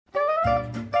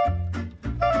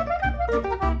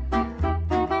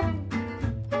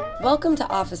Welcome to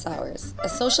Office Hours, a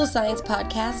social science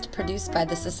podcast produced by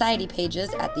the Society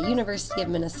Pages at the University of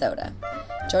Minnesota.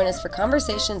 Join us for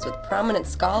conversations with prominent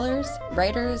scholars,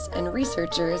 writers, and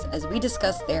researchers as we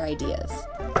discuss their ideas.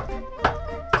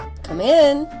 Come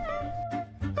in!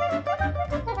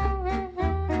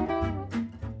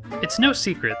 It's no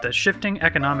secret that shifting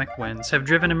economic winds have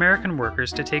driven American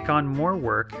workers to take on more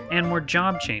work and more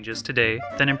job changes today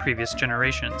than in previous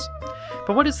generations.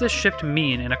 But what does this shift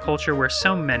mean in a culture where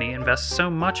so many invest so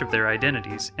much of their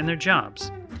identities in their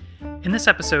jobs? In this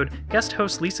episode, guest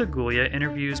host Lisa Gulya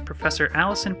interviews Professor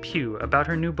Allison Pugh about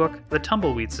her new book, The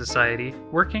Tumbleweed Society: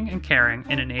 Working and Caring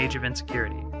in an Age of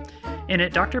Insecurity. In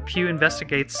it, Dr. Pugh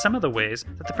investigates some of the ways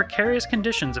that the precarious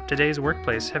conditions of today's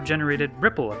workplace have generated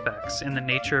ripple effects in the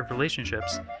nature of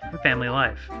relationships and family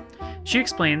life. She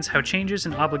explains how changes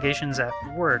in obligations at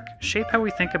work shape how we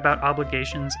think about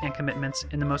obligations and commitments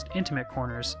in the most intimate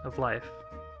corners of life.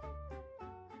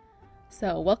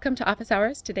 So, welcome to Office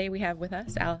Hours. Today we have with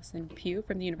us Allison Pugh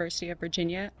from the University of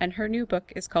Virginia, and her new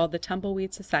book is called The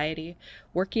Tumbleweed Society: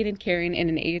 Working and Caring in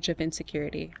an Age of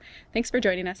Insecurity. Thanks for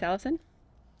joining us, Allison.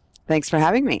 Thanks for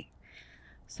having me.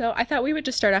 So I thought we would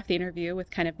just start off the interview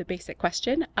with kind of the basic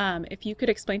question. If you could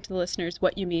explain to the listeners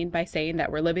what you mean by saying that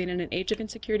we're living in an age of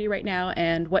insecurity right now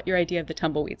and what your idea of the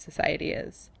Tumbleweed Society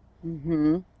is.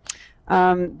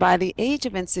 By the age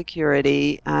of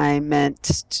insecurity, I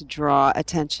meant to draw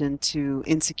attention to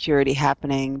insecurity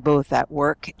happening both at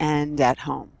work and at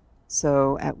home.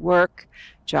 So at work,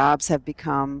 jobs have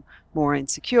become more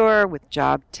insecure with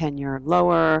job tenure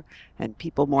lower and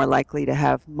people more likely to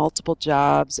have multiple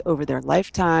jobs over their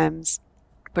lifetimes,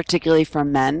 particularly for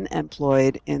men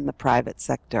employed in the private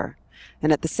sector.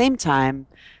 And at the same time,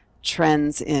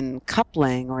 trends in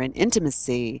coupling or in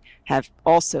intimacy have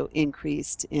also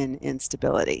increased in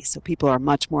instability. So people are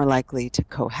much more likely to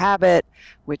cohabit,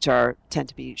 which tend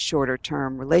to be shorter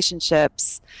term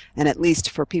relationships. And at least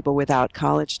for people without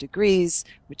college degrees,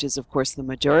 which is of course the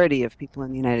majority of people in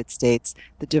the United States,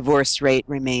 the divorce rate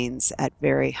remains at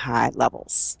very high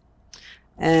levels.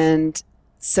 And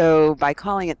so by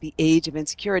calling it the age of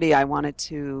insecurity, I wanted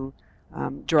to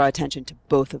draw attention to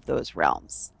both of those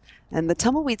realms. And the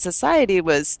Tumbleweed Society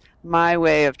was my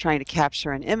way of trying to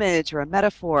capture an image or a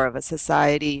metaphor of a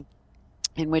society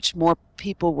in which more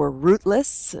people were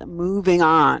rootless, moving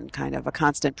on, kind of a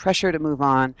constant pressure to move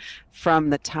on from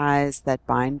the ties that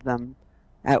bind them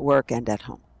at work and at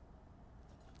home.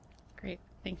 Great,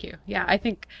 thank you. Yeah, I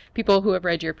think people who have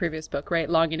read your previous book, right,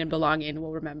 Longing and Belonging,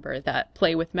 will remember that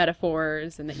play with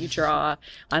metaphors and that you draw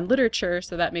on literature,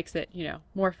 so that makes it,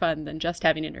 more fun than just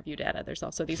having interview data. There's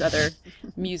also these other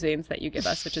musings that you give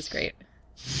us, which is great.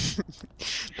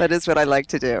 That is what I like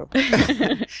to do.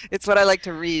 It's what I like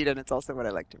to read, and it's also what I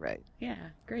like to write. Yeah,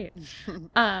 great.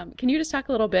 Can you just talk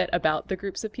a little bit about the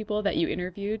groups of people that you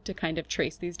interviewed to kind of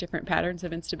trace these different patterns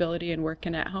of instability in work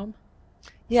and at home?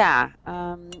 Yeah,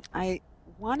 I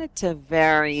wanted to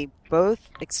vary both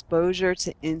exposure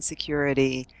to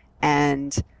insecurity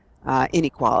and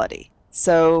inequality.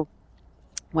 So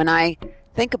when I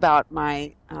think about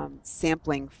my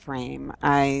sampling frame,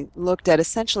 I looked at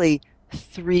essentially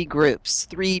three groups,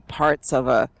 three parts of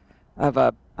a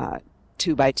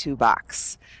 2x2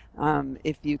 box.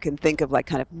 If you can think of like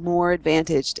kind of more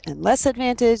advantaged and less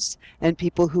advantaged, and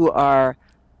people who are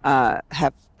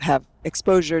have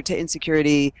exposure to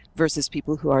insecurity versus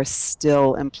people who are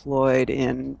still employed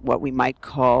in what we might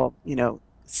call,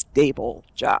 stable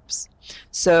jobs.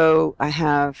 So I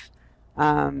have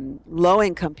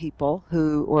low-income people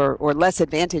or less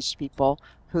advantaged people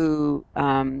who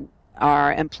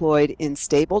are employed in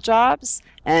stable jobs,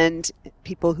 and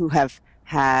people who have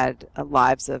had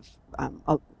lives of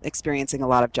experiencing a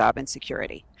lot of job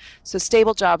insecurity. So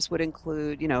stable jobs would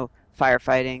include,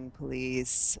 firefighting,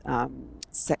 police,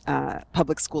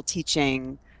 public school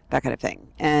teaching, that kind of thing.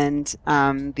 And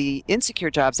the insecure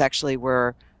jobs actually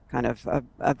were kind of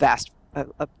a vast,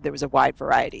 there was a wide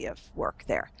variety of work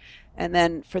there. And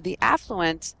then for the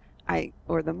affluent,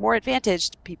 or the more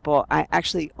advantaged people, I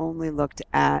actually only looked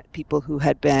at people who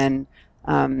had been,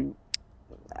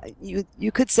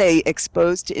 you could say,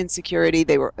 exposed to insecurity.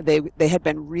 They had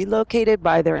been relocated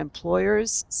by their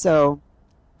employers, so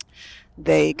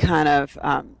they kind of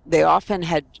they often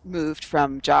had moved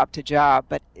from job to job,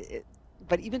 but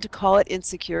even to call it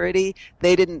insecurity,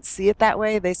 they didn't see it that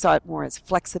way. They saw it more as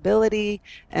flexibility,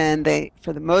 and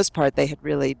for the most part, they had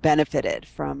really benefited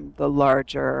from the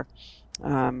larger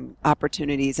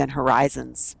opportunities and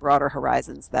horizons, broader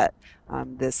horizons that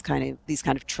these kind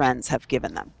of trends have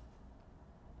given them.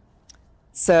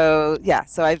 So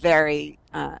I vary.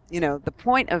 The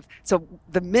point of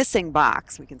the missing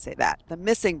box, we can say that the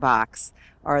missing box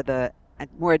are the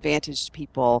more advantaged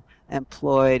people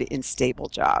employed in stable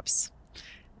jobs.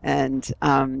 And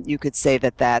you could say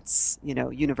that that's,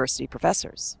 university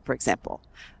professors, for example.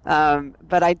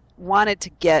 But I wanted to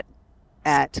get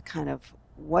at kind of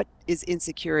what is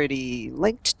insecurity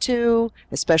linked to,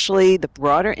 especially the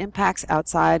broader impacts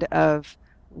outside of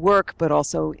work, but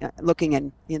also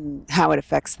looking in how it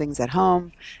affects things at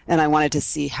home. And I wanted to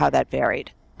see how that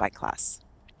varied by class.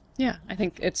 Yeah, I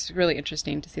think it's really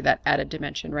interesting to see that added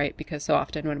dimension, right? Because so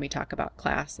often when we talk about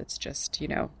class, it's just,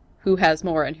 who has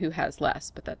more and who has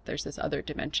less, but that there's this other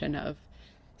dimension of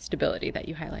stability that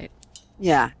you highlight.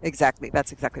 Yeah, exactly.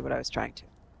 That's exactly what I was trying to.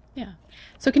 Yeah.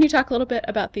 So can you talk a little bit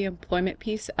about the employment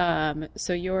piece?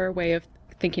 So your way of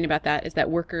thinking about that is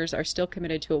that workers are still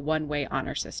committed to a one-way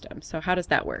honor system. So how does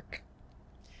that work?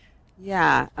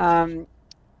 Yeah,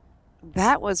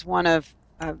 that was one of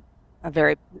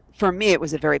for me, it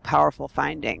was a very powerful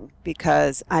finding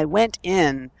because I went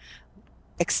in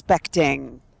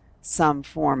expecting some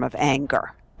form of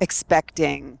anger,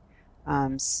 expecting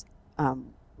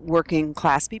working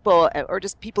class people or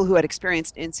just people who had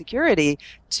experienced insecurity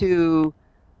to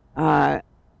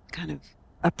kind of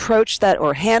approach that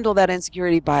or handle that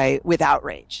insecurity with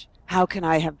outrage. How can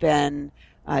I have been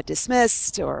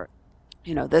dismissed, or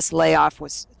this layoff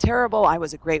was terrible, I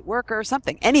was a great worker,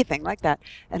 anything like that.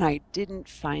 And I didn't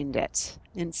find it.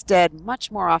 Instead,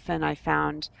 much more often I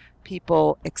found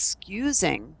people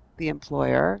excusing the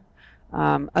employer,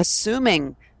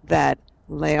 assuming that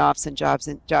layoffs and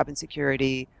job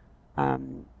insecurity,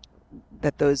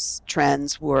 that those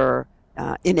trends were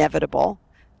inevitable,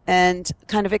 and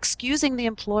kind of excusing the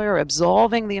employer,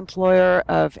 absolving the employer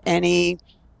of any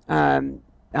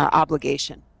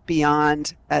obligation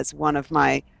beyond, as one of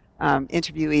my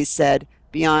interviewees said,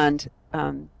 beyond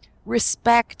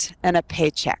respect and a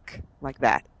paycheck, like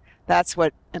that. That's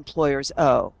what employers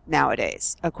owe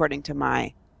nowadays, according to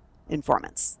my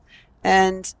informants.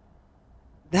 And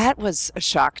that was a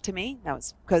shock to me. That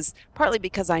was partly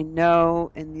because I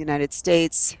know in the United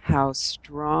States how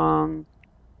strong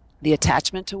the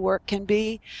attachment to work can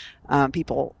be.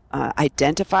 People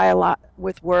identify a lot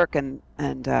with work, and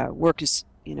work is,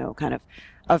 kind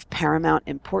of paramount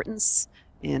importance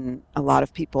in a lot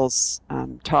of people's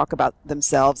talk about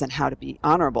themselves and how to be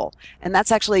honorable. And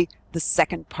that's actually the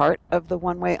second part of the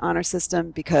one-way honor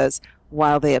system, because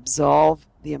while they absolve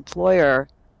the employer,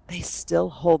 they still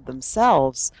hold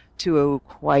themselves to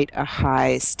quite a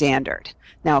high standard.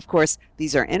 Now, of course,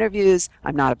 these are interviews.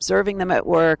 I'm not observing them at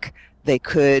work. They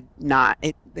could not.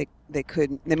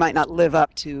 They might not live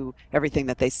up to everything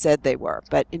that they said they were.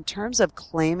 But in terms of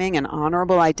claiming an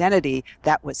honorable identity,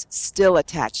 that was still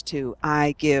attached to,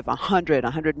 I give 100,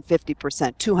 150%,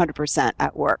 200%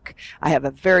 at work. I have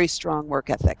a very strong work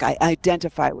ethic. I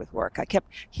identify with work. I kept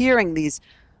hearing these,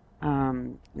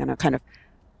 kind of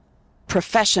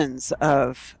professions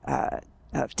of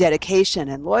dedication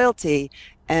and loyalty,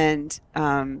 and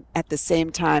at the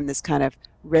same time, this kind of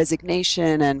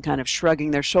resignation and kind of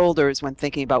shrugging their shoulders when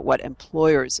thinking about what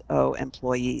employers owe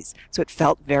employees. So it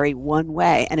felt very one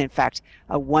way, and in fact,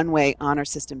 a one-way honor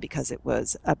system, because it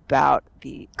was about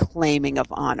the claiming of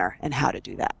honor and how to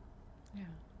do that. Yeah.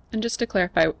 And just to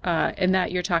clarify, in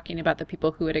that you're talking about the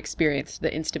people who had experienced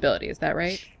the instability, is that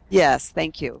right? Yes,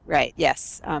 thank you. Right,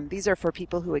 yes. These are for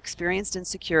people who experienced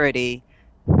insecurity.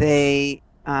 They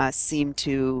seem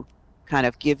to kind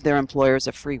of give their employers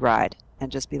a free ride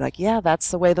and just be like, yeah,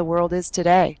 that's the way the world is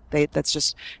today. That's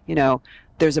just,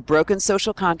 there's a broken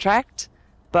social contract,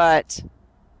 but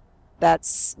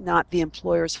that's not the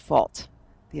employer's fault.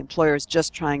 The employer is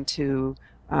just trying to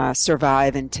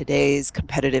survive in today's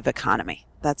competitive economy.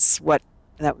 That's what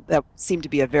that seemed to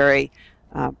be a very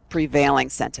prevailing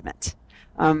sentiment.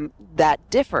 That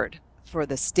differed for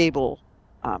the stable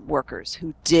workers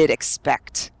who did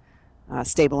expect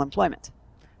stable employment.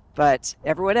 But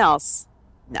everyone else,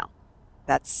 no.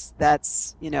 That's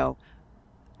an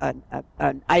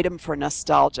item for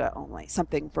nostalgia only,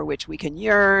 something for which we can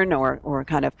yearn or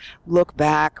kind of look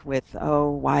back with, oh,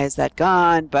 why is that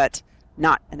gone? But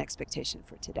not an expectation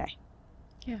for today.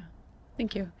 Yeah.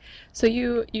 Thank you. So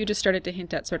you just started to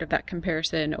hint at sort of that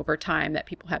comparison over time, that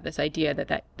people have this idea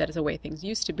that is a way things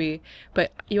used to be,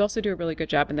 but you also do a really good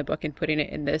job in the book in putting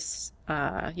it in this,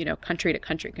 country to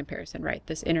country comparison, right?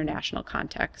 This international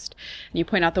context. And you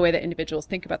point out the way that individuals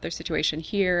think about their situation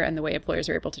here and the way employers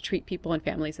are able to treat people and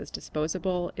families as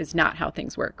disposable is not how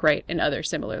things work, right? In other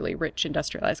similarly rich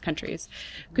industrialized countries.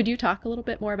 Could you talk a little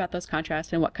bit more about those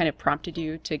contrasts and what kind of prompted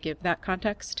you to give that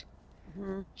context?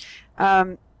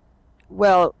 Mm-hmm.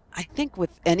 Well, I think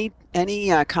with any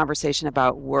conversation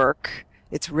about work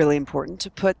it's really important to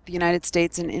put the United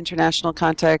States in international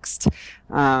context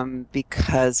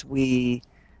because we,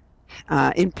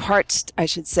 in part, I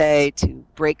should say, to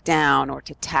break down or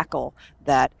to tackle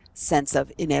that sense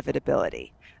of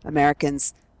inevitability.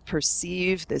 Americans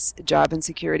perceive this job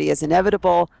insecurity as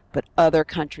inevitable, but other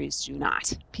countries do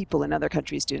not. People in other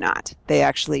countries do not. They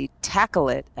actually tackle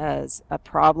it as a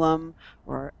problem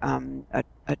or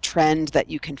a trend that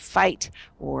you can fight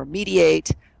or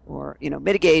mediate or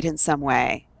mitigate in some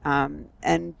way,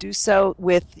 and do so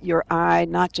with your eye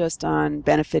not just on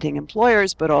benefiting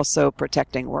employers but also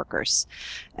protecting workers.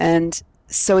 And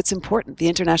so it's important. The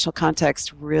international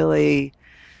context really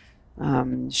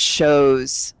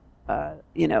shows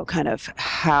kind of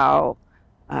how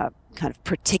kind of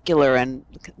particular and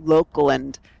local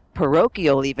and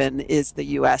parochial even is the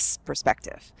U.S.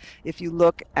 perspective. If you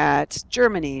look at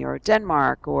Germany or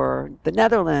Denmark or the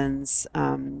Netherlands,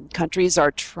 countries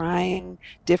are trying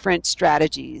different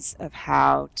strategies of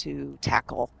how to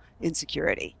tackle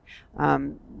insecurity.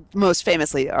 Most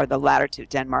famously are the latter two,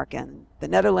 Denmark and the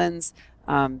Netherlands.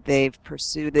 They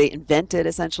invented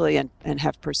essentially and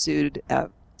have pursued a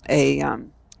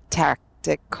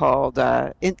tactic called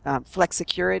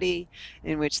flexicurity,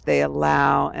 in which they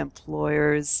allow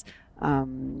employers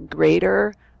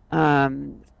greater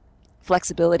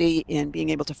flexibility in being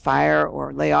able to fire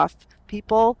or lay off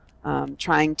people,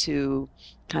 trying to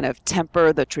kind of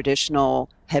temper the traditional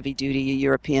heavy-duty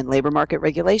European labor market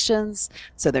regulations.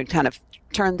 So they're kind of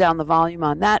turn down the volume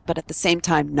on that, but at the same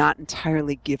time not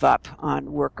entirely give up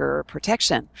on worker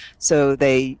protection. So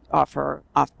they offer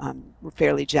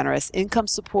fairly generous income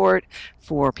support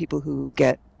for people who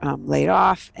get laid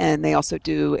off, and they also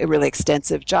do a really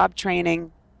extensive job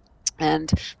training.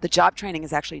 And the job training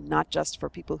is actually not just for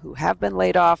people who have been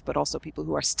laid off, but also people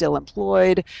who are still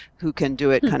employed, who can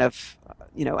do it kind of,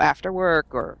 after work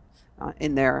or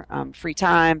in their free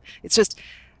time. It's just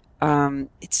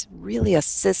it's really a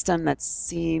system that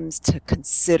seems to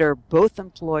consider both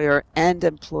employer and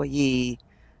employee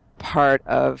part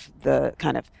of the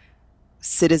kind of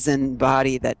citizen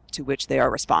body to which they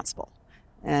are responsible.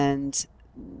 And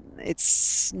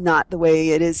it's not the way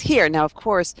it is here. Now, of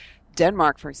course,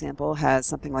 Denmark, for example, has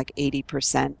something like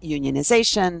 80%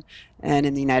 unionization, and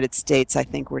in the United States, I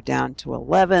think we're down to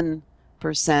 11%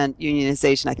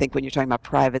 unionization. I think when you're talking about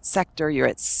private sector, you're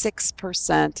at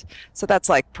 6%. So that's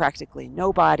like practically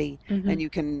nobody. Mm-hmm. And you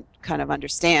can kind of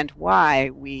understand why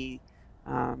we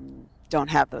don't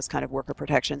have those kind of worker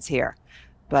protections here.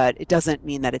 But it doesn't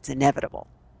mean that it's inevitable.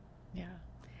 Yeah.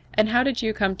 And how did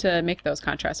you come to make those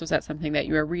contrasts? Was that something that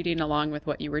you were reading along with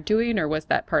what you were doing, or was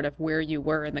that part of where you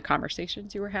were in the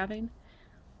conversations you were having?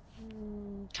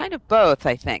 Kind of both,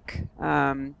 I think.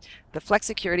 The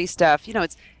flexicurity stuff,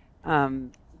 it's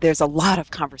there's a lot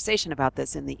of conversation about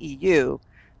this in the EU.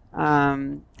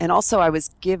 And also I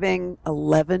was giving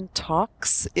 11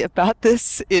 talks about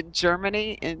this in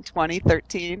Germany in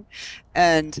 2013.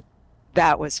 And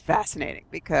that was fascinating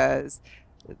because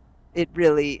it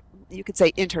really, you could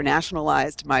say,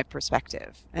 internationalized my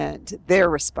perspective. And their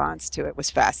response to it was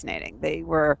fascinating. They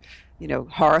were,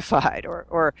 horrified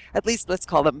or at least let's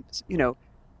call them,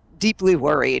 deeply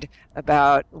worried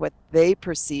about what they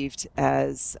perceived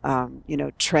as,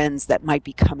 trends that might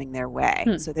be coming their way.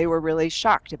 So they were really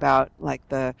shocked about like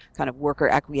the kind of worker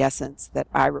acquiescence that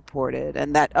I reported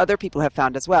and that other people have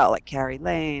found as well, like Carrie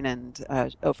Lane and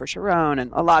Ofer Sharon,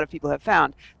 and a lot of people have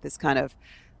found this kind of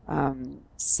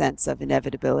sense of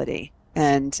inevitability.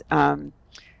 And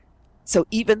so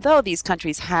even though these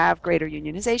countries have greater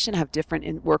unionization, have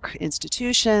different work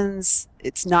institutions,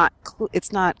 it's not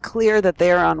clear that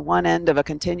they're on one end of a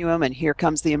continuum and here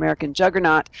comes the American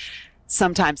juggernaut.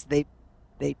 Sometimes they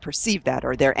perceive that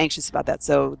or they're anxious about that.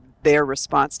 So their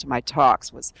response to my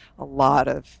talks was a lot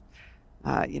of,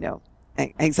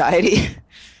 anxiety.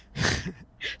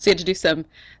 So you had to do some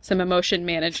emotion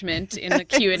management in the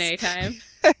Q&A time.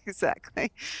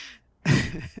 Exactly.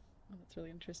 That's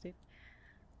really interesting.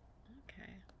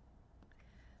 Okay.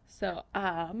 So,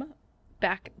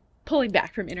 pulling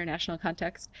back from international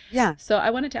context. Yeah. So I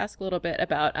wanted to ask a little bit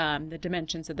about the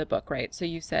dimensions of the book, right? So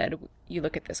you said you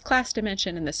look at this class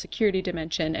dimension and the security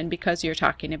dimension, and because you're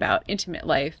talking about intimate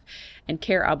life and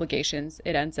care obligations,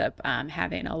 it ends up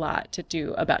having a lot to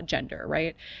do about gender,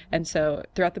 right? And so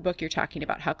throughout the book, you're talking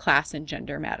about how class and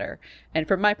gender matter. And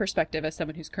from my perspective, as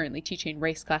someone who's currently teaching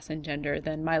race, class, and gender,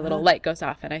 then my little light goes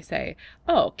off and I say,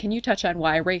 oh, can you touch on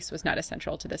why race was not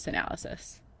essential to this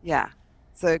analysis? Yeah,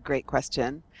 it's a great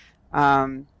question.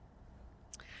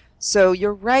 So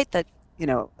you're right that,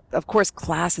 of course,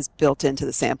 class is built into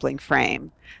the sampling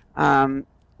frame.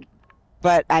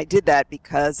 But I did that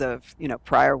because of,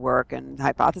 prior work and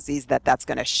hypotheses that that's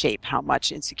going to shape how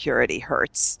much insecurity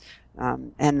hurts.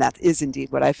 And that is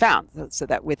indeed what I found. So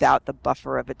that without the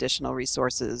buffer of additional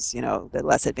resources, the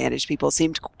less advantaged people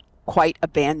seemed quite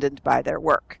abandoned by their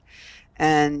work.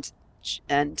 And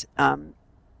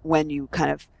when you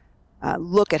kind of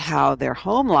look at how their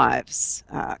home lives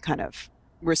kind of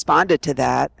responded to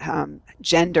that,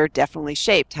 gender definitely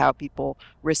shaped how people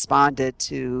responded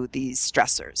to these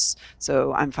stressors.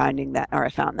 So I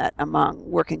found that among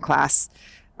working class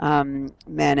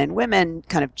men and women,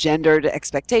 kind of gendered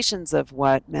expectations of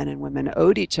what men and women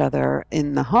owed each other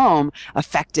in the home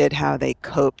affected how they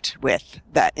coped with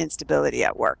that instability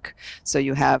at work. So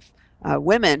you have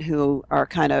women who are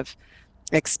kind of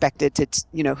expected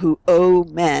to, who owe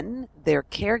men their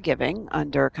caregiving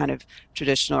under kind of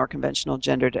traditional or conventional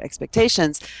gendered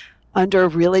expectations. Under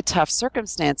really tough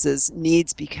circumstances,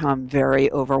 needs become very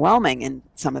overwhelming in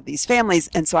some of these families.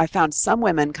 And so I found some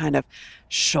women kind of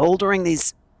shouldering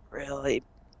these really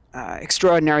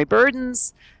extraordinary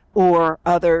burdens, or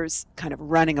others kind of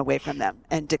running away from them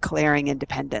and declaring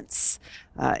independence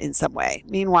in some way.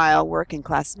 Meanwhile, working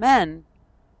class men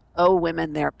owe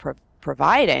women their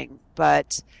providing,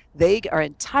 but they are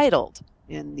entitled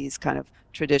in these kind of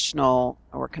traditional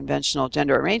or conventional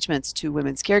gender arrangements to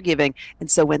women's caregiving. And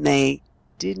so when they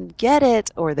didn't get it,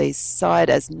 or they saw it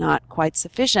as not quite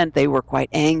sufficient, they were quite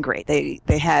angry.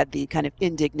 They had the kind of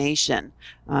indignation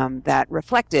that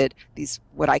reflected these,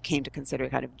 what I came to consider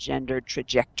kind of gendered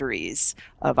trajectories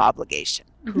of obligation.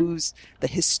 Mm-hmm. Who's the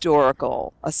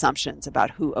historical assumptions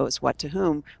about who owes what to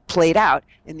whom played out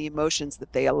in the emotions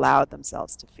that they allowed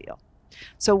themselves to feel.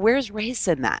 So where's race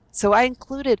in that? So I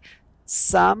included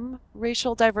some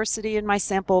racial diversity in my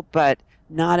sample, but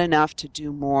not enough to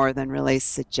do more than really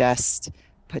suggest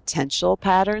potential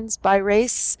patterns by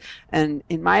race. And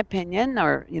in my opinion,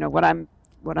 or what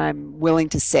I'm willing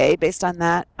to say based on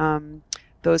that,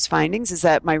 those findings, is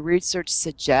that my research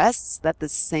suggests that the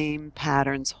same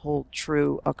patterns hold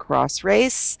true across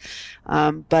race,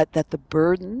 but that the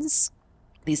burdens,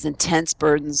 these intense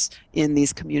burdens in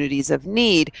these communities of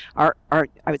need are I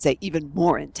would say, even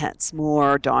more intense,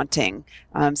 more daunting,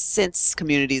 since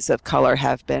communities of color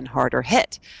have been harder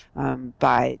hit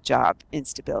by job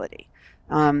instability.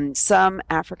 Some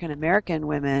African American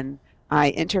women I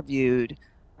interviewed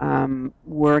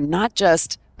were not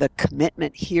just the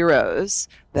commitment heroes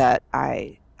that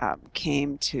I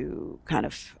came to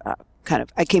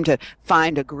I came to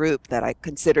find a group that I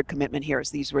considered commitment heroes.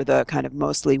 These were the kind of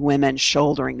mostly women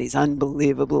shouldering these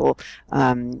unbelievable,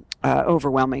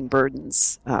 overwhelming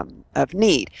burdens of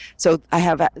need. So I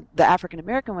have the African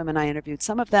American women I interviewed.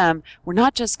 Some of them were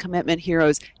not just commitment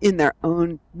heroes in their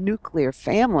own nuclear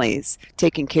families,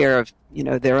 taking care of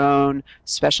their own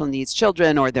special needs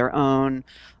children or their own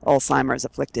Alzheimer's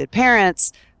afflicted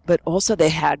parents, but also they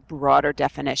had broader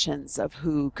definitions of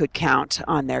who could count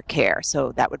on their care.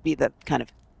 So that would be the kind of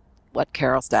what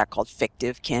Carol Stack called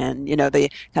fictive kin,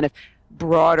 the kind of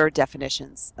broader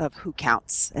definitions of who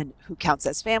counts and who counts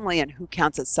as family and who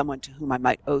counts as someone to whom I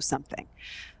might owe something.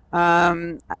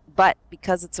 But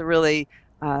because it's a really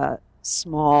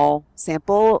small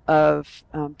sample of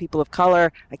people of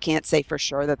color, I can't say for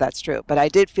sure that that's true. But I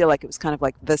did feel like it was kind of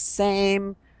like the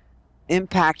same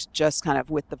impact, just kind of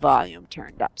with the volume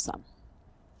turned up some.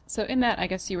 So in that, I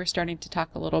guess you were starting to talk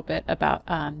a little bit about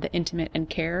the intimate and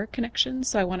care connections.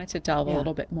 So I wanted to delve a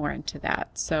little bit more into that.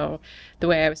 So the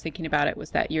way I was thinking about it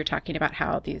was that you're talking about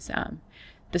how these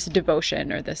this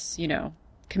devotion or this,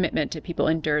 commitment to people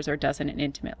endures or doesn't in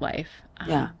intimate life.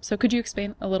 So could you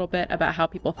explain a little bit about how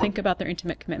people think about their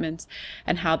intimate commitments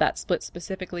and how that splits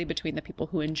specifically between the people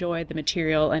who enjoy the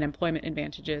material and employment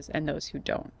advantages and those who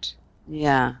don't?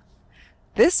 Yeah.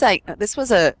 This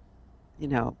was a,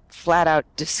 flat out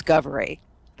discovery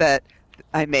that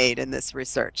I made in this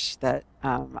research that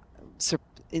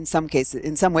in some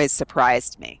ways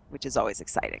surprised me, which is always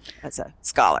exciting as a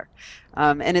scholar.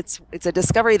 And it's a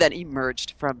discovery that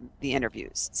emerged from the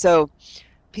interviews. So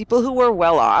people who were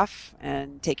well off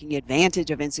and taking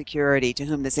advantage of insecurity, to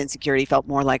whom this insecurity felt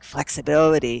more like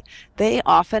flexibility, they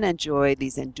often enjoyed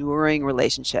these enduring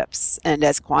relationships. And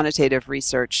as quantitative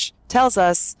research tells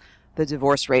us, the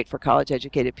divorce rate for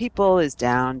college-educated people is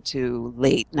down to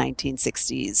late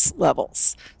 1960s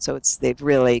levels. So they've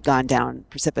really gone down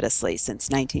precipitously since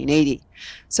 1980.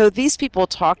 So these people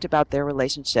talked about their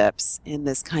relationships in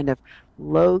this kind of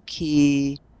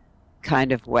low-key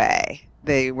kind of way.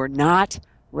 They were not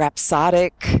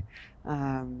rhapsodic,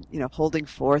 holding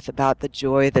forth about the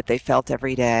joy that they felt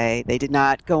every day. They did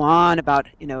not go on about,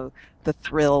 the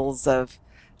thrills of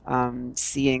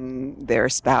seeing their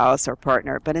spouse or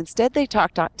partner, but instead they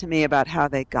talked to me about how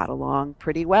they got along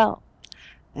pretty well.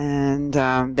 And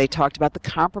they talked about the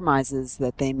compromises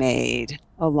that they made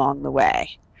along the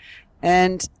way.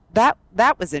 And that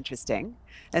was interesting.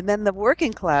 And then the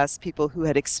working class people who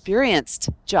had experienced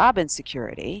job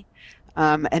insecurity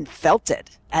and felt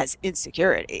it as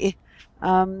insecurity,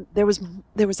 there was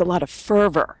a lot of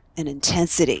fervor and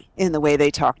intensity in the way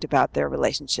they talked about their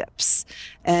relationships.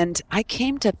 And I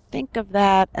came to think of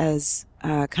that as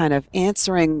kind of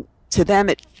answering to them.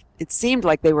 It seemed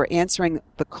like they were answering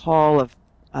the call of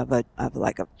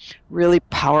like a really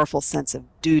powerful sense of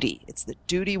duty. It's the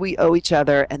duty we owe each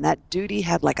other, and that duty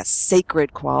had like a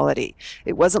sacred quality.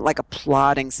 It wasn't like a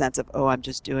plodding sense of, oh, I'm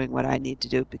just doing what I need to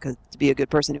do because to be a good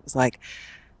person. It was like,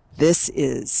 this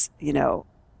is,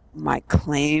 my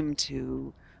claim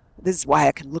to, this is why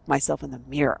I can look myself in the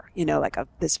mirror, like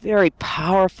this very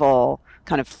powerful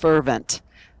kind of fervent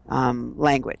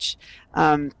language.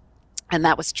 And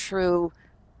that was true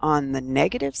on the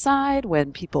negative side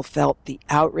when people felt the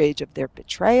outrage of their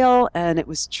betrayal, and it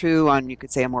was true on, you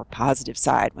could say, a more positive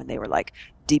side when they were like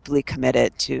deeply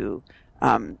committed to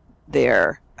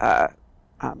their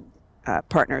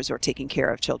partners or taking care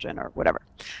of children or whatever.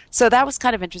 So that was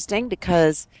kind of interesting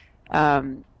because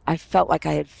I felt like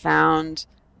I had found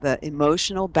the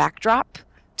emotional backdrop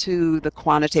to the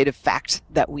quantitative fact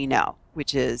that we know,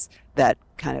 which is that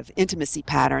kind of intimacy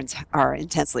patterns are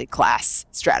intensely class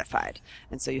stratified.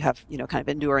 And so you have, kind of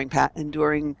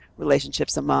enduring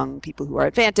relationships among people who are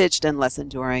advantaged and less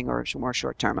enduring or more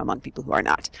short-term among people who are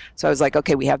not. So I was like,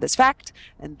 okay, we have this fact,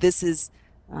 and this is,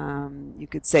 you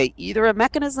could say, either a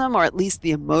mechanism or at least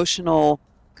the emotional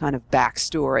kind of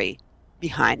backstory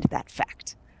behind that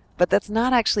fact. But that's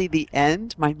not actually the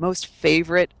end. My most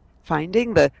favorite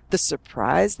finding, the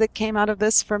surprise that came out of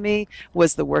this for me,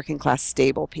 was the working class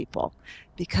stable people.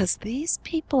 Because these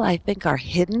people, I think, are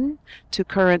hidden to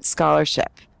current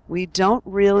scholarship. We don't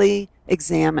really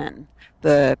examine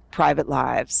the private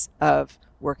lives of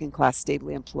working class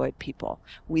stably employed people.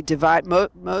 We divide,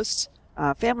 most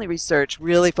family research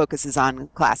really focuses on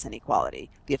class inequality,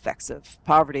 the effects of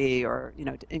poverty or,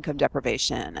 income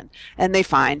deprivation. And they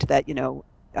find that,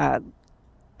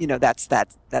 that's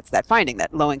that finding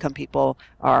that low-income people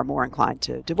are more inclined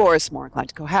to divorce, more inclined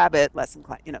to cohabit, less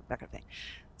inclined, that kind of thing.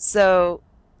 So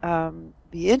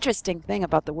the interesting thing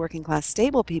about the working class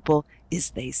stable people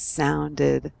is they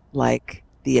sounded like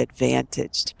the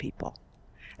advantaged people.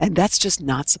 And that's just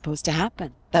not supposed to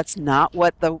happen. That's not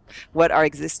what our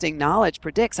existing knowledge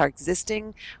predicts. Our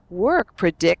existing work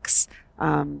predicts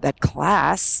that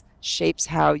class shapes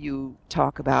how you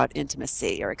talk about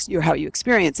intimacy or how you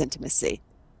experience intimacy.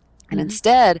 And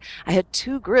instead, I had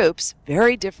two groups,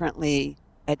 very differently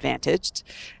advantaged,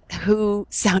 who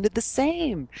sounded the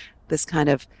same. This kind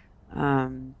of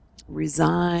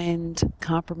resigned,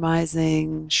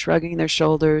 compromising, shrugging their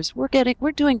shoulders.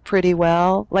 We're doing pretty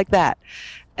well, like that.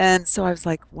 And so I was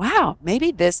like, wow,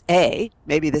 maybe this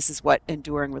is what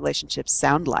enduring relationships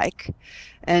sound like.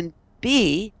 And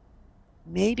B,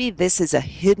 maybe this is a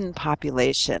hidden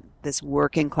population, this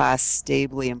working class,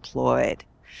 stably employed.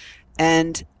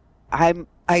 And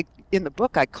in the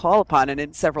book, I call upon, and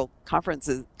in several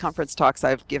conference talks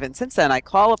I've given since then, I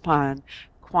call upon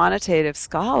quantitative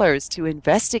scholars to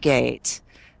investigate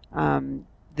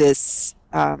this,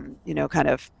 kind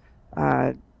of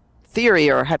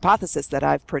theory or hypothesis that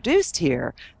I've produced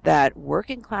here, that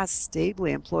working class,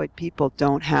 stably employed people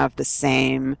don't have the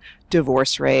same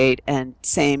divorce rate and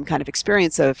same kind of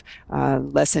experience of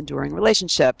less enduring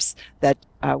relationships that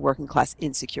working class,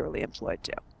 insecurely employed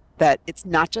do. That it's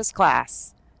not just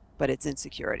class, but it's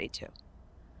insecurity too.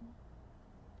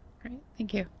 Great,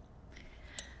 thank you.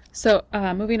 So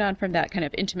moving on from that kind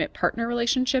of intimate partner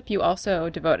relationship, you also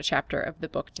devote a chapter of the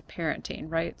book to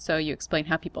parenting, right? So you explain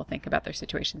how people think about their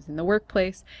situations in the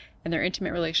workplace and their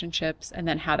intimate relationships, and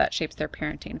then how that shapes their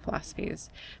parenting philosophies.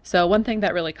 So one thing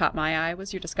that really caught my eye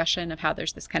was your discussion of how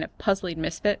there's this kind of puzzling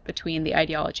misfit between the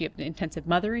ideology of intensive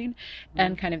mothering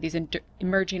and kind of these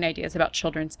emerging ideas about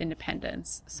children's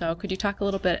independence. So could you talk a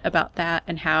little bit about that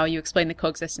and how you explain the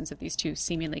coexistence of these two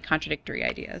seemingly contradictory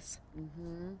ideas?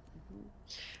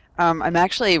 I'm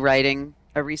actually writing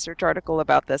a research article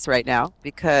about this right now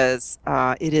because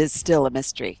it is still a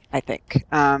mystery, I think.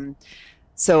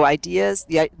 So ideas,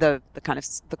 the kind of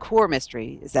the core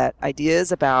mystery is that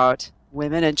ideas about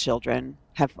women and children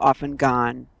have often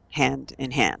gone hand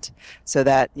in hand. So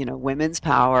that, women's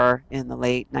power in the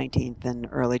late 19th and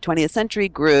early 20th century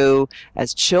grew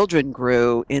as children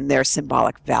grew in their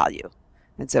symbolic value.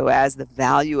 And so as the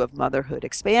value of motherhood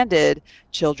expanded,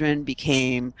 children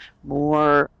became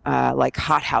more like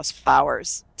hothouse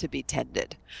flowers to be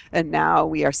tended. And now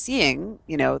we are seeing,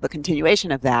 the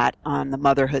continuation of that on the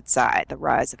motherhood side, the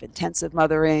rise of intensive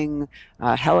mothering,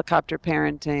 helicopter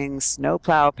parenting,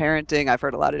 snowplow parenting. I've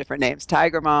heard a lot of different names,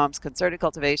 tiger moms, concerted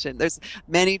cultivation. There's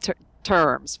many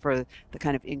terms for the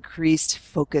kind of increased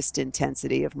focused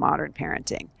intensity of modern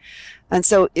parenting. And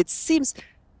so it seems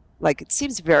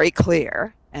very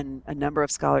clear, and a number of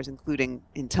scholars, including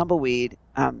in Tumbleweed,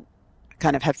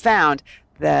 kind of have found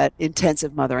that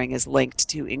intensive mothering is linked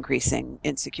to increasing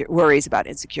worries about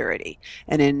insecurity.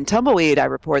 And in Tumbleweed, I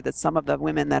report that some of the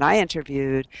women that I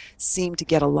interviewed seem to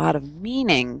get a lot of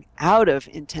meaning out of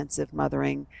intensive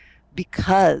mothering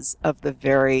because of the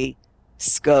very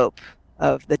scope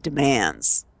of the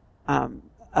demands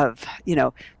of,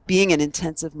 being an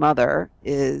intensive mother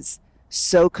is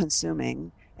so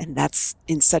consuming, and that's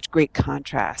in such great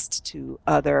contrast to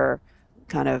other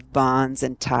kind of bonds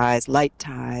and ties, light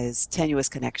ties, tenuous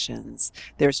connections.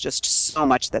 There's just so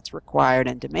much that's required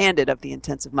and demanded of the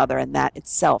intensive mother, and that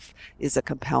itself is a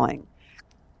compelling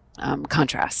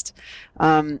contrast.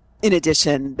 In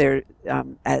addition,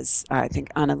 as I think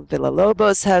Ana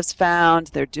Villalobos has found,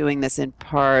 they're doing this in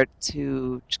part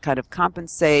to kind of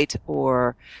compensate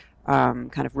or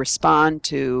kind of respond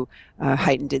to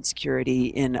heightened insecurity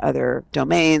in other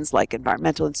domains like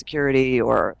environmental insecurity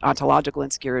or ontological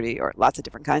insecurity or lots of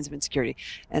different kinds of insecurity.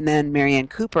 And then Marianne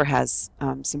Cooper has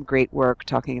some great work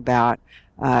talking about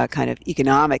kind of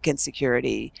economic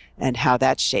insecurity and how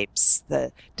that shapes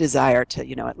the desire to,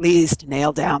 at least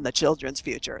nail down the children's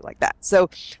future like that. So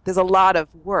there's a lot of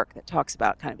work that talks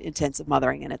about kind of intensive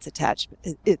mothering and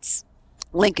its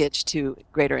linkage to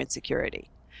greater insecurity.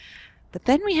 But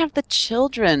then we have the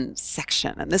children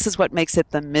section, and this is what makes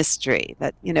it the mystery,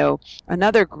 that,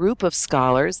 another group of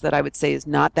scholars that I would say is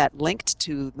not that linked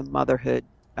to the motherhood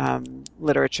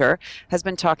literature has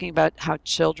been talking about how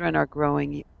children are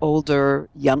growing older,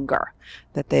 younger,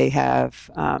 that they have,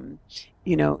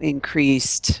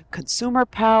 increased consumer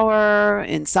power,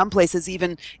 in some places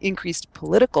even increased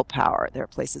political power. There are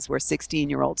places where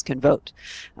 16-year-olds can vote.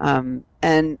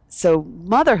 And so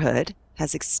motherhood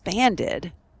has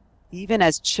expanded even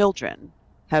as children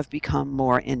have become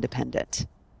more independent.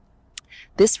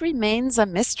 This remains a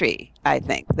mystery, I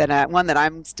think, one that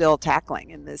I'm still tackling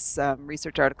in this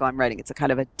research article I'm writing. It's a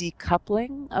kind of a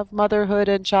decoupling of motherhood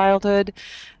and childhood.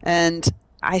 And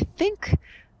I think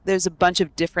there's a bunch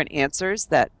of different answers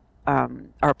that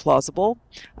are plausible.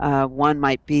 One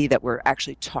might be that we're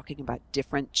actually talking about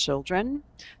different children.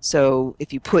 So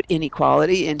if you put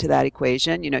inequality into that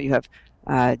equation, you have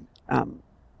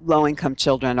low-income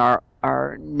children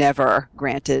are never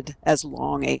granted as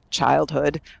long a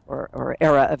childhood or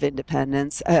era of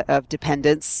dependence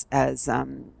as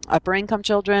upper-income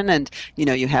children, and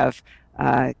you have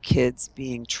kids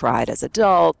being tried as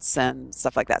adults and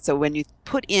stuff like that. So when you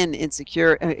put in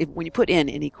inequality,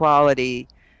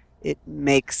 it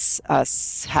makes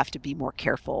us have to be more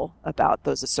careful about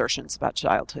those assertions about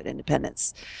childhood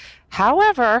independence.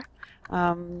 However,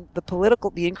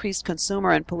 the increased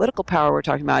consumer and political power we're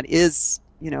talking about is,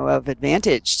 of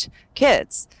advantaged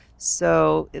kids.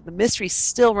 So the mystery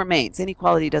still remains.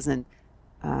 Inequality doesn't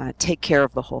take care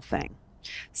of the whole thing.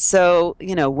 So,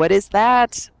 what is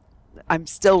that? I'm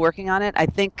still working on it. I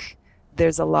think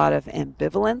there's a lot of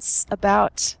ambivalence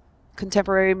about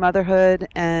contemporary motherhood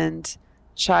and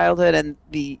childhood, and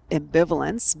the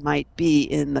ambivalence might be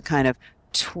in the kind of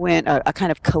a kind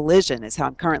of collision is how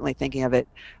I'm currently thinking of it,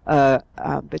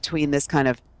 between this kind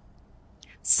of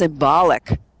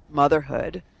symbolic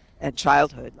motherhood and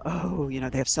childhood. Oh,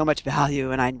 they have so much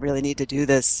value and I really need to do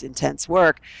this intense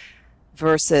work,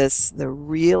 versus the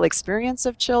real experience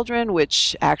of children,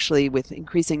 which actually, with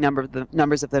increasing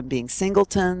numbers of them being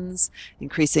singletons,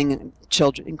 increasing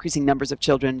numbers of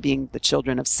children being the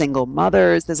children of single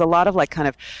mothers. There's a lot of kind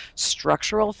of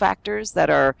structural factors that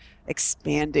are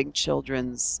expanding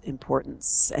children's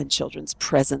importance and children's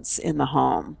presence in the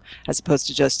home, as opposed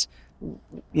to just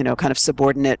kind of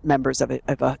subordinate members of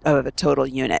a total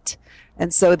unit.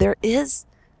 And so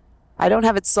I don't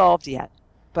have it solved yet,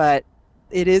 but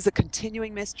it is a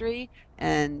continuing mystery,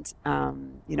 and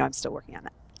I'm still working on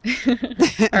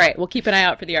that. All right, we'll keep an eye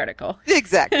out for the article.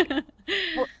 Exactly.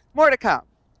 More to come.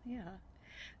 Yeah.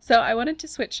 So I wanted to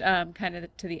switch kind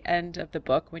of to the end of the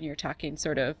book, when you're talking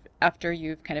sort of after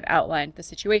you've kind of outlined the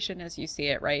situation as you see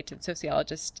it, right? And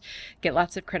sociologists get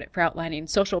lots of credit for outlining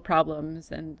social problems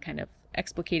and kind of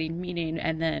explicating meaning,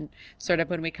 and then sort of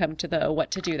when we come to the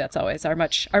what to do, that's always our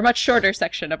much shorter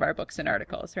section of our books and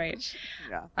articles, right?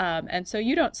 Yeah. And so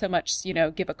you don't so much,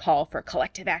 give a call for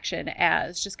collective action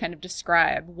as just kind of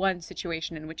describe one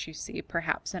situation in which you see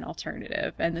perhaps an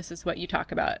alternative. And this is what you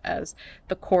talk about as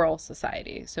the choral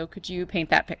society. So could you paint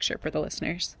that picture for the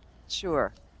listeners?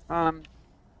 Sure.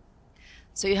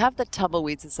 So you have the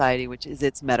Tumbleweed Society, which is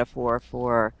its metaphor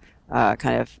for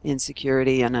kind of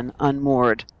insecurity and an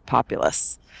unmoored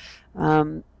populace.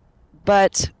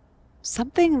 But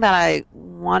something that I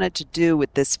wanted to do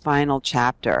with this final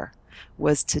chapter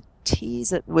was to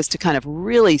kind of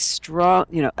really strong,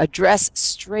 address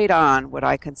straight on what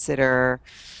I consider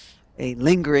a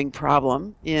lingering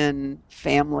problem in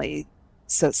family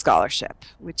scholarship,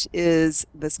 which is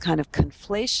this kind of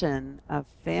conflation of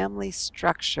family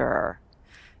structure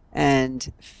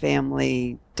and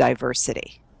family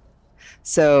diversity.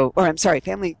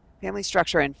 Family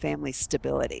structure and family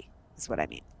stability is what I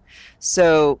mean.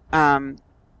 So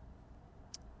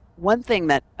one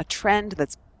thing a trend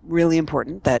that's really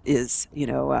important, that is,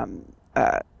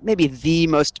 maybe the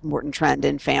most important trend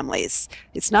in families,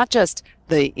 it's not just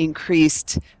the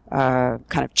increased kind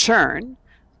of churn,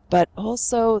 but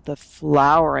also the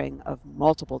flowering of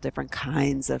multiple different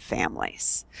kinds of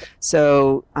families.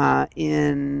 So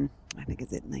in, I think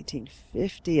it's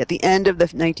 1950, at the end of the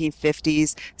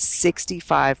 1950s,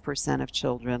 65% of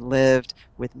children lived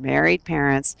with married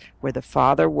parents where the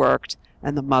father worked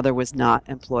and the mother was not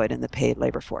employed in the paid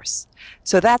labor force.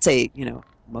 So that's a,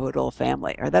 modal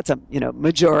family, or that's a,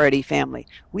 majority family.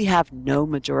 We have no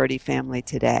majority family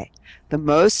today. The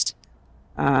most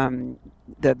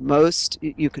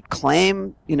you could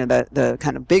claim, the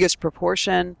kind of biggest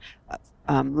proportion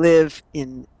live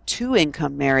in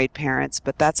two-income married parents,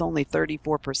 but that's only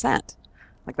 34%.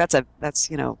 Like that's a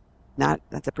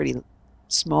pretty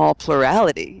small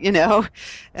plurality,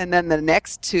 And then the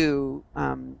next two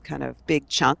kind of big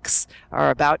chunks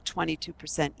are about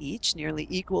 22% each, nearly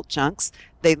equal chunks.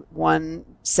 One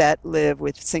set live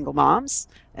with single moms,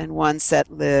 and one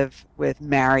set live with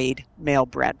married male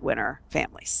breadwinner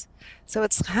families. So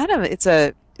it's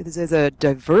a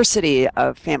diversity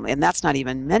of family, and that's not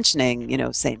even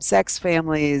mentioning, same-sex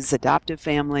families, adoptive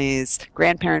families,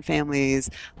 grandparent families,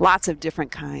 lots of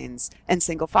different kinds, and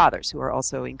single fathers who are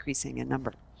also increasing in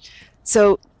number.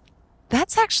 So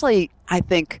that's actually, I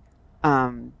think,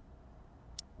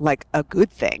 like a good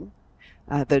thing,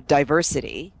 the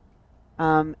diversity,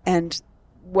 and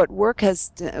what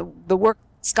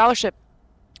scholarship,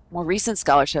 more recent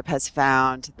scholarship has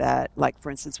found that, like, for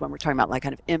instance, when we're talking about like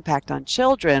kind of impact on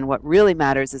children, what really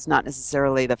matters is not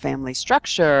necessarily the family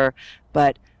structure,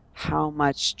 but how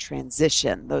much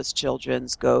transition those children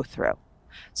go through.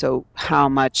 So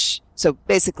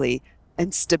basically,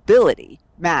 instability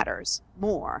matters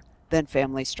more than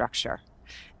family structure.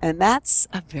 And that's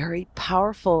a very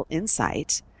powerful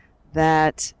insight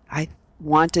that I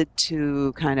wanted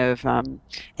to kind of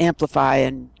amplify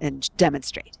and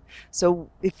demonstrate. So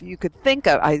if you could think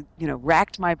of, I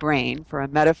racked my brain for a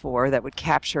metaphor that would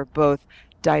capture both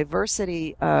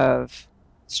diversity of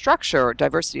structure, or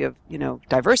diversity of,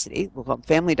 diversity, we'll call them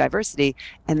family diversity,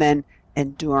 and then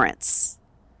endurance.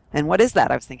 And what is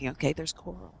that? I was thinking, okay, there's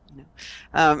coral,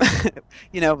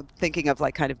 thinking of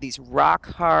like kind of these rock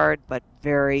hard but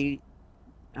very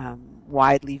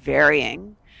widely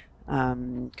varying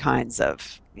kinds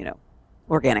of,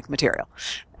 organic material.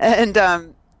 And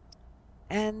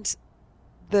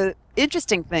the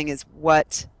interesting thing is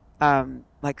what, the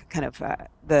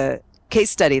case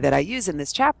study that I use in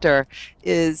this chapter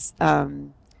is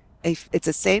it's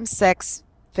a same-sex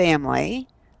family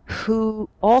who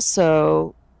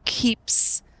also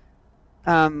keeps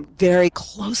very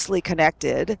closely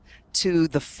connected to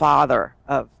the father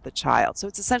of the child. So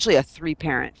it's essentially a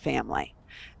three-parent family.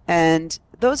 And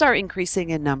those are increasing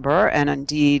in number, and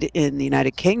indeed in the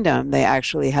United Kingdom, they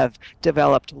actually have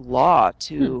developed law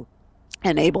to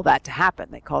enable that to happen.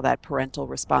 They call that parental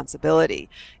responsibility.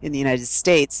 In the United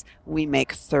States, we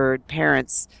make one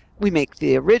of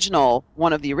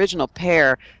the original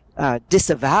pair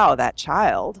disavow that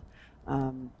child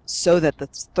so that the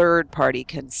third party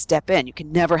can step in. You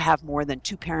can never have more than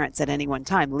two parents at any one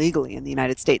time legally in the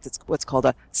United States. It's what's called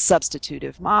a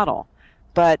substitutive model.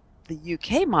 But the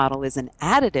UK model is an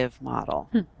additive model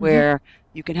where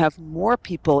you can have more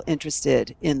people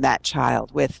interested in that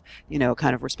child with,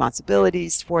 kind of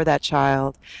responsibilities for that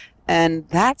child. And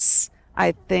that's,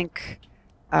 I think,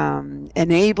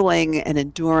 enabling an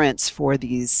endurance for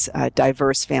these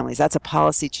diverse families. That's a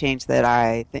policy change that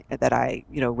I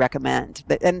recommend.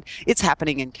 And it's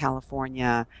happening in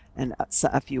California and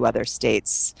a few other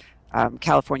states.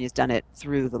 California's done it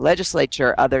through the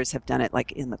legislature. Others have done it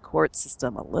like in the court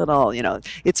system a little.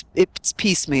 It's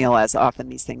piecemeal, as often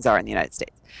these things are in the United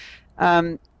States.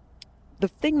 The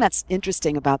thing that's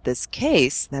interesting about this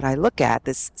case that I look at,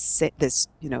 this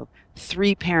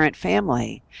 3-parent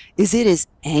family, is it is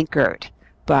anchored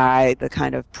by the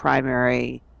kind of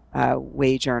primary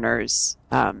wage earners,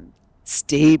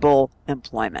 stable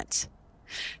employment.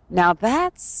 Now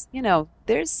that's,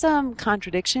 there's some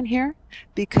contradiction here,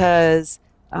 because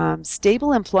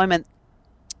stable employment,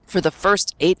 for the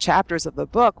first 8 chapters of the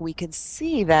book, we can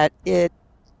see that it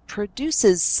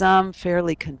produces some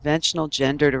fairly conventional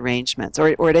gendered arrangements,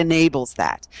 or it enables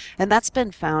that. And that's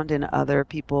been found in other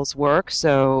people's work.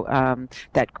 So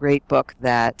that great book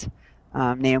that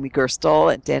Naomi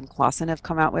Gerstle and Dan Clausen have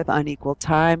come out with, Unequal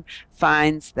Time,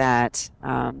 finds that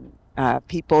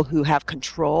people who have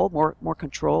control, more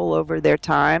control over their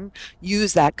time,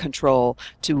 use that control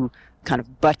to kind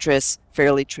of buttress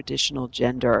fairly traditional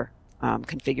gender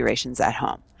configurations at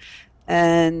home.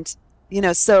 And,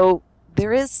 so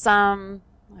there is some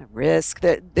risk,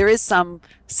 that there is some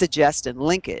suggested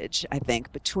linkage, I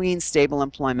think, between stable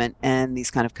employment and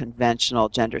these kind of conventional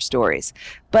gender stories.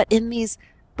 But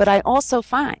I also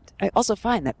find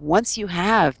that once you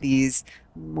have these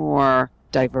more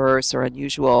diverse or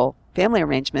unusual family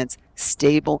arrangements,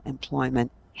 stable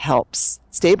employment helps.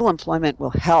 Stable employment will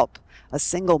help a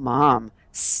single mom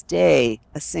stay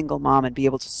a single mom and be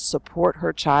able to support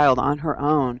her child on her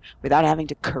own without having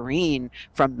to careen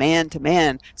from man to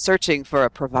man searching for a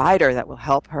provider that will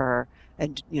help her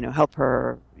and help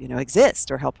her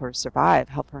exist, or help her survive,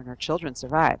 help her and her children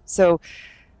survive. So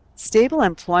stable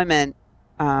employment,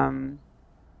 while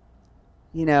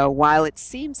it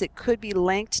seems it could be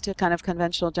linked to kind of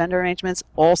conventional gender arrangements,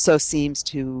 also seems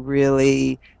to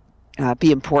really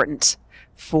be important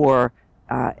for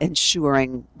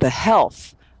ensuring the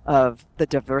health of the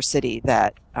diversity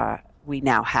that we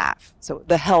now have. So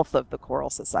the health of the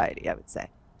choral society, I would say.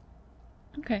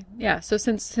 Okay, yeah. So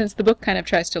since the book kind of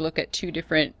tries to look at 2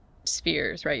 different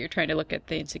spheres, right? You're trying to look at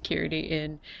the insecurity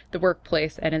in the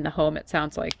workplace and in the home. It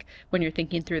sounds like when you're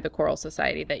thinking through the choral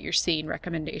society that you're seeing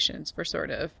recommendations for sort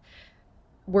of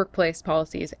workplace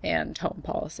policies and home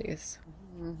policies.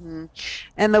 Mm-hmm.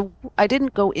 And I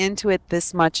didn't go into it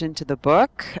this much into the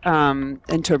book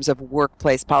in terms of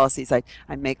workplace policies. I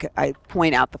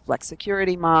point out the flex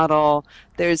security model.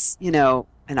 There's,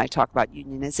 and I talk about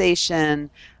unionization.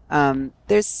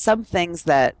 There's some things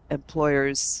that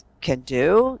employers can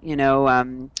do.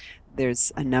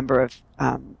 There's a number of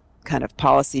kind of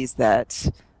policies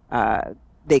that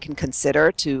they can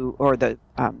consider or the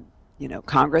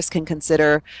Congress can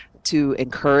consider to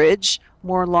encourage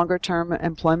more longer-term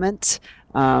employment.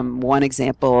 One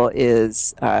example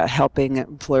is helping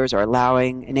employers, or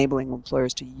enabling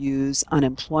employers to use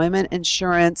unemployment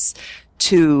insurance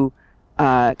to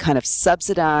kind of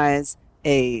subsidize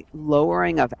a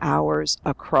lowering of hours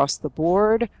across the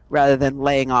board rather than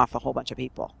laying off a whole bunch of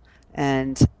people.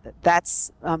 And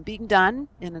that's being done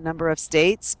in a number of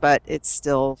states, but it's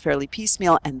still fairly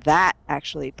piecemeal. And that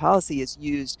actually policy is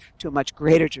used to a much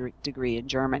greater degree in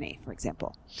Germany, for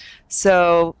example.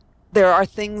 So there are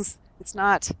things, it's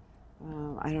not,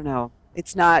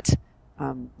 it's not,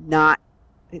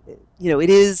 it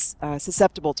is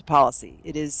susceptible to policy.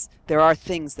 There are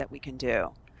things that we can do.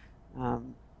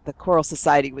 The choral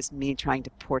society was me trying to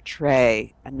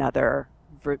portray another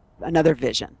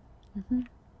vision. Mm-hmm.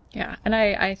 Yeah, and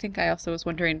I think I also was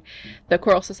wondering, the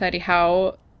choral society,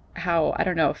 how I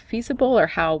don't know, feasible or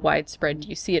how widespread do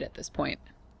you see it at this point?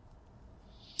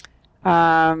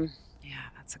 Yeah,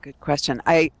 that's a good question.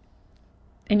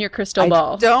 In your crystal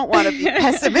ball. I don't want to be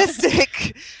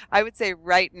pessimistic. I would say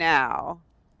right now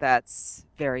that's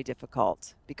very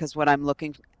difficult, because what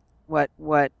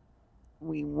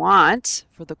we want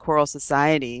for the choral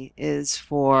society is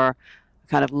for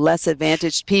kind of less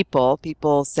advantaged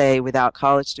people say without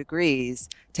college degrees,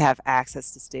 to have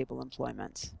access to stable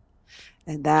employment.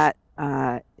 And that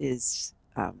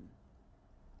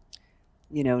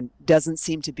doesn't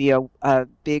seem to be a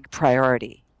big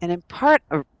priority. And in part,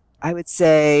 I would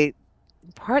say,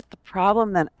 the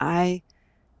problem that I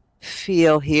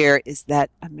feel here is that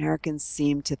Americans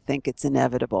seem to think it's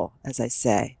inevitable, as I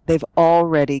say. They've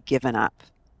already given up.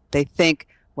 They think,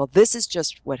 well, this is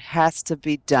just what has to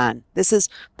be done. This is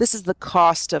the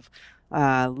cost of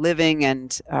living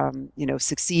and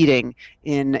succeeding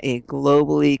in a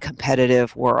globally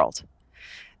competitive world.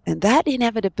 And that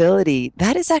inevitability,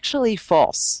 that is actually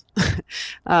false.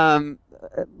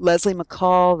 Leslie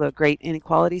McCall, the great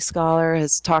inequality scholar,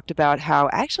 has talked about how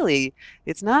actually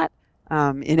it's not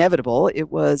inevitable.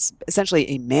 It was essentially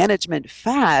a management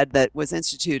fad that was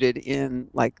instituted in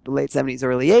like the late 70s,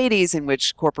 early 80s, in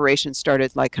which corporations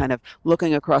started like kind of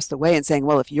looking across the way and saying,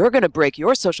 well, if you're going to break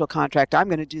your social contract, I'm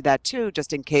going to do that too,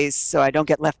 just in case, so I don't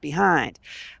get left behind.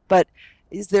 But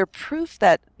is there proof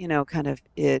that, kind of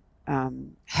it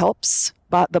helps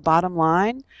the bottom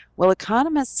line? Well,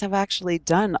 economists have actually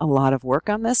done a lot of work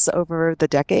on this over the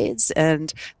decades,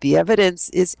 and the evidence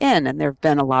is in, and there have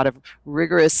been a lot of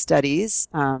rigorous studies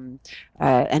and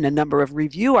a number of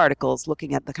review articles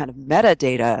looking at the kind of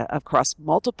metadata across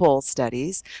multiple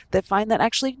studies that find that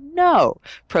actually, no,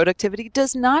 productivity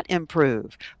does not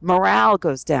improve. Morale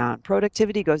goes down,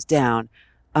 productivity goes down,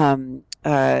 and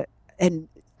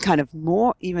kind of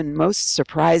even most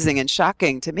surprising and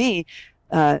shocking to me,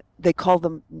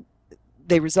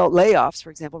 layoffs, for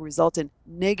example, result in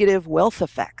negative wealth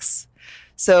effects.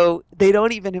 So they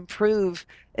don't even improve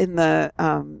in the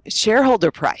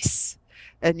shareholder price.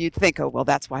 And you'd think, oh, well,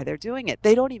 that's why they're doing it.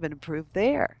 They don't even improve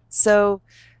there. So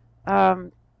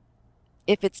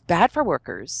if it's bad for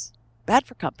workers, bad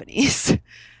for companies,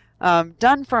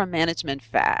 done for a management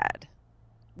fad,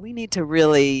 we need to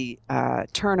really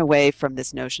turn away from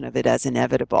this notion of it as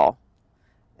inevitable.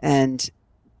 And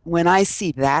when I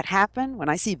see that happen, when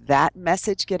I see that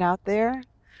message get out there,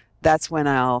 that's when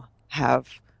I'll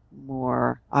have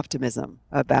more optimism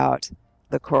about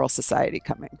the choral society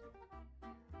coming.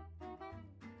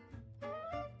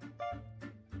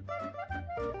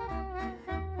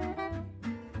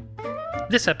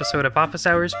 This episode of Office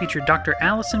Hours featured Dr.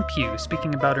 Allison Pugh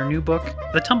speaking about her new book,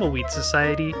 The Tumbleweed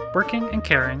Society, Working and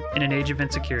Caring in an Age of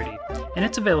Insecurity, and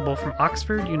it's available from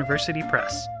Oxford University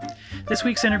Press. This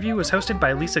week's interview was hosted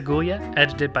by Lisa Gulya,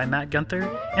 edited by Matt Gunther,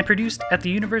 and produced at the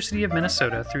University of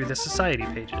Minnesota through the Society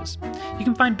pages. You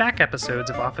can find back episodes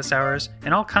of Office Hours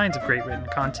and all kinds of great written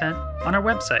content on our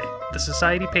website,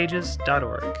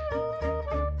 thesocietypages.org.